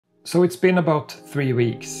So it's been about 3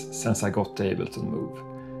 weeks since I got the Ableton Move,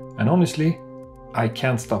 and honestly, I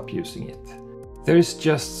can't stop using it. There is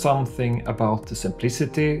just something about the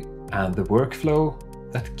simplicity and the workflow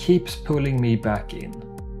that keeps pulling me back in.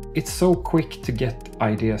 It's so quick to get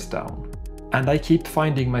ideas down, and I keep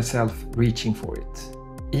finding myself reaching for it,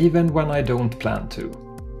 even when I don't plan to.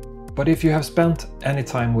 But if you have spent any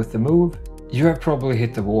time with the Move, you have probably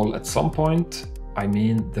hit the wall at some point. I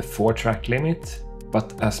mean the 4-track limit.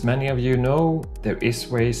 But as many of you know, there is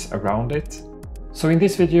ways around it. So in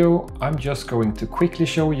this video, I'm just going to quickly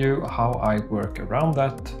show you how I work around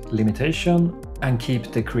that limitation and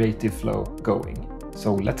keep the creative flow going.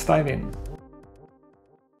 So let's dive in.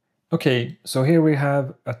 Okay, so here we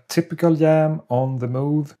have a typical jam on the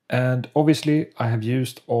Move, and obviously I have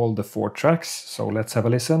used all the 4 tracks, so let's have a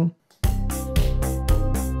listen.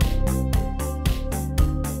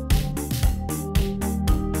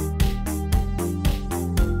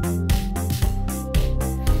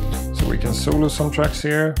 We can solo some tracks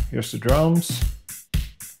here. Here's the drums,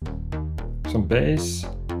 some bass,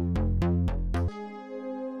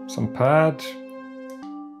 some pad,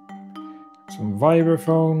 some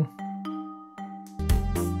vibraphone.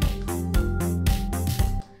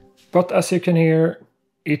 But as you can hear,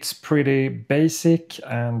 it's pretty basic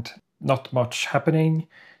and not much happening.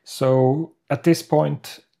 So at this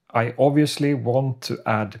point, I obviously want to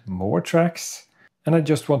add more tracks, and I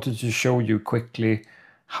just wanted to show you quickly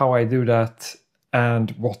how I do that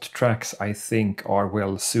and what tracks I think are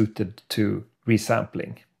well suited to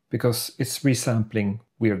resampling, because it's resampling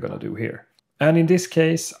we're gonna do here. And in this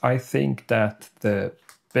case, I think that the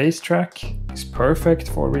bass track is perfect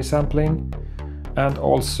for resampling, and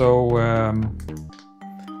also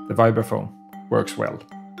the vibraphone works well.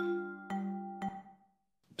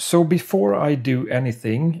 So before I do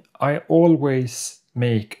anything, I always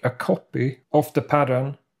make a copy of the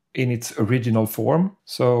pattern in its original form.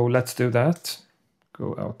 So let's do that.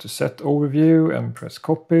 Go out to set overview and press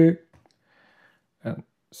copy and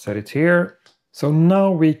set it here. So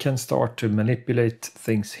now we can start to manipulate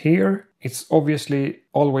things here. It's obviously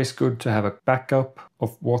always good to have a backup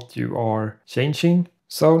of what you are changing.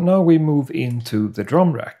 So now we move into the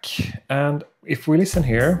drum rack, and if we listen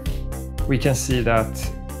here, we can see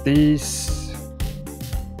that these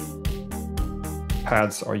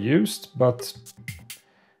pads are used, but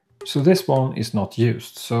so this one is not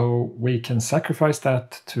used, so we can sacrifice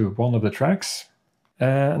that to one of the tracks.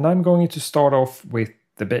 And I'm going to start off with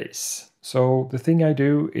the bass. So the thing I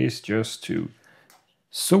do is just to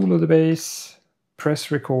solo the bass,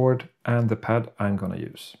 press record, and the pad I'm gonna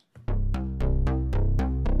use.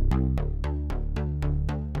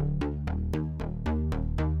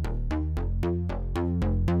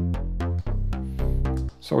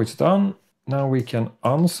 So it's done. Now we can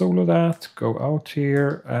unsolo that, go out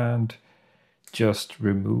here and just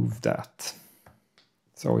remove that.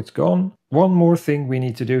 So it's gone. One more thing we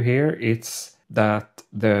need to do here, it's that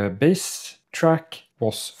the bass track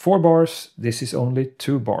was 4 bars. This is only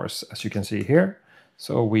 2 bars, as you can see here.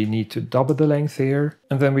 So we need to double the length here,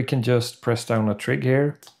 and then we can just press down a trig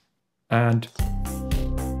here, and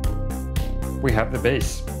we have the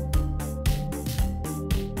bass.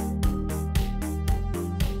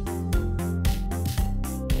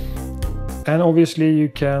 And obviously you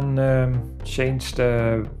can change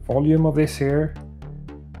the volume of this here.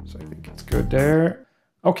 So I think it's good there.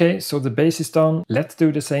 Okay, so the bass is done. Let's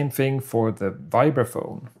do the same thing for the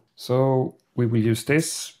vibraphone. So we will use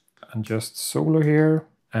this and just solo here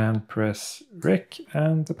and press rec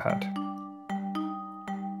and the pad.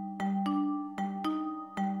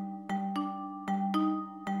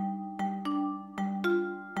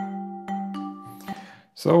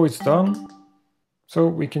 So it's done. So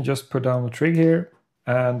we can just put down the trig here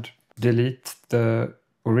and delete the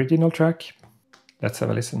original track. Let's have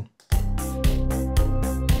a listen.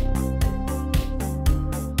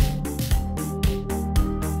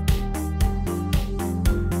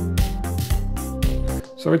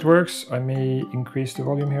 So it works. I may increase the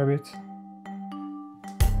volume here a bit.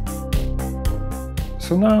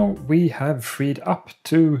 So now we have freed up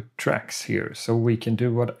 2 tracks here, so we can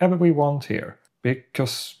do whatever we want here,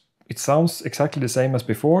 because it sounds exactly the same as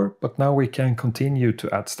before, but now we can continue to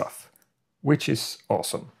add stuff, which is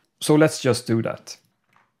awesome. So let's just do that.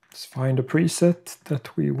 Let's find a preset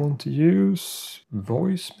that we want to use.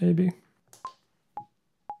 Voice, maybe.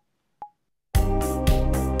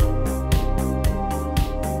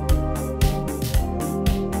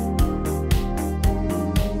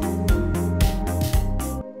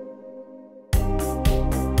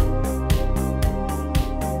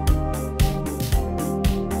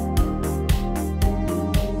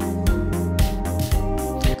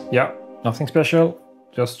 Yeah, nothing special,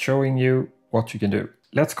 just showing you what you can do.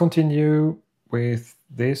 Let's continue with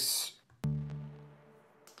this.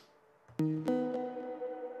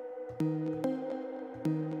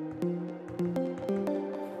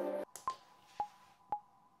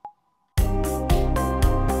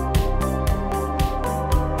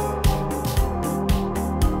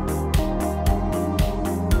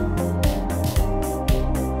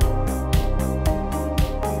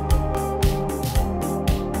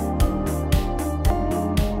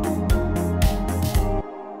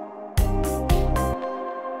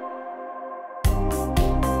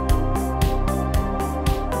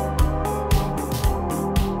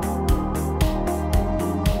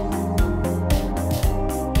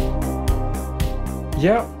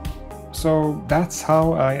 Yeah, so that's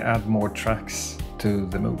how I add more tracks to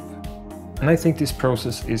the Move. And I think this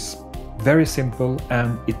process is very simple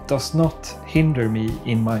and it does not hinder me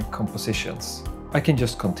in my compositions. I can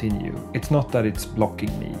just continue. It's not that it's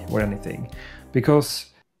blocking me or anything, because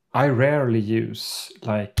I rarely use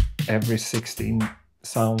like every 16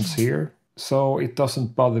 sounds here. So it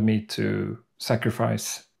doesn't bother me to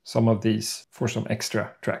sacrifice some of these for some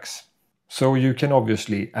extra tracks. So you can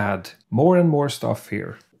obviously add more and more stuff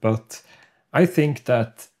here, but I think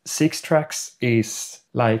that 6 tracks is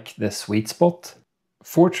like the sweet spot.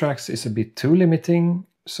 4 tracks is a bit too limiting,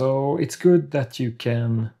 so it's good that you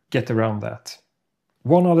can get around that.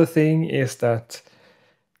 One other thing is that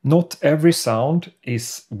not every sound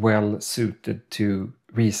is well suited to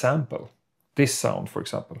resample. This sound, for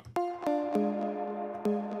example.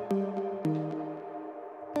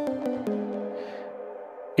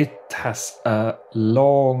 It has a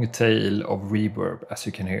long tail of reverb, as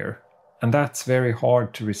you can hear. And that's very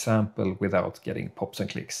hard to resample without getting pops and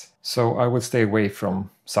clicks. So I would stay away from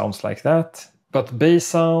sounds like that. But bass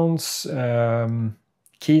sounds,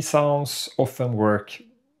 key sounds often work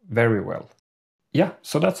very well. Yeah,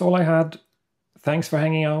 so that's all I had. Thanks for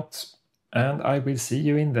hanging out, and I will see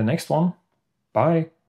you in the next one. Bye!